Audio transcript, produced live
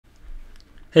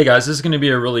Hey guys, this is going to be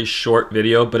a really short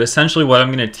video, but essentially what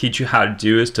I'm going to teach you how to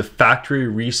do is to factory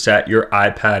reset your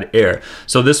iPad Air.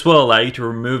 So this will allow you to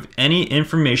remove any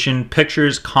information,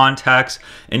 pictures, contacts,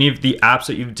 any of the apps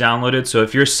that you've downloaded. So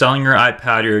if you're selling your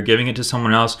iPad or you're giving it to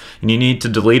someone else and you need to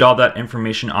delete all that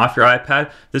information off your iPad,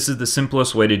 this is the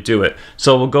simplest way to do it.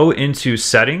 So we'll go into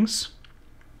Settings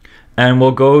and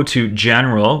we'll go to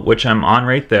General, which I'm on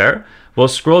right there. We'll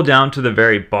scroll down to the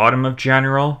very bottom of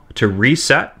General to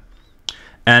Reset.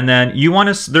 And then you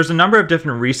want to, there's a number of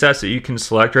different resets that you can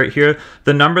select right here.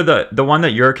 The one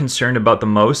that you're concerned about the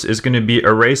most is going to be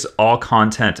erase all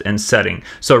content and setting.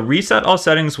 So reset all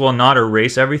settings will not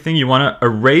erase everything. You want to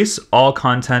erase all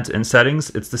content and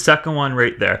settings. It's the second one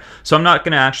right there. So I'm not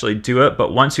going to actually do it,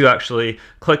 but once you actually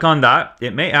click on that,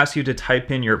 it may ask you to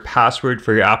type in your password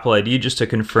for your Apple ID just to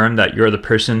confirm that you're the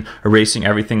person erasing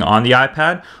everything on the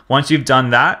iPad. Once you've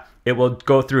done that, it will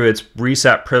go through its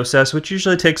reset process, which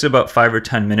usually takes about 5 or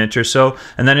 10 minutes or so.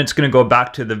 And then it's going to go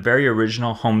back to the very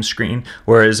original home screen,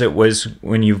 whereas it was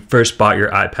when you first bought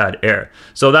your iPad Air.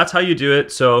 So that's how you do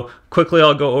it. So quickly,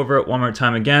 I'll go over it one more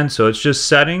time again. So it's just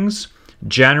Settings,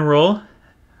 General,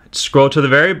 scroll to the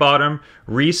very bottom,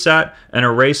 Reset, and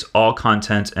erase all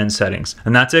content and settings.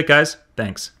 And that's it, guys.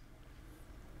 Thanks.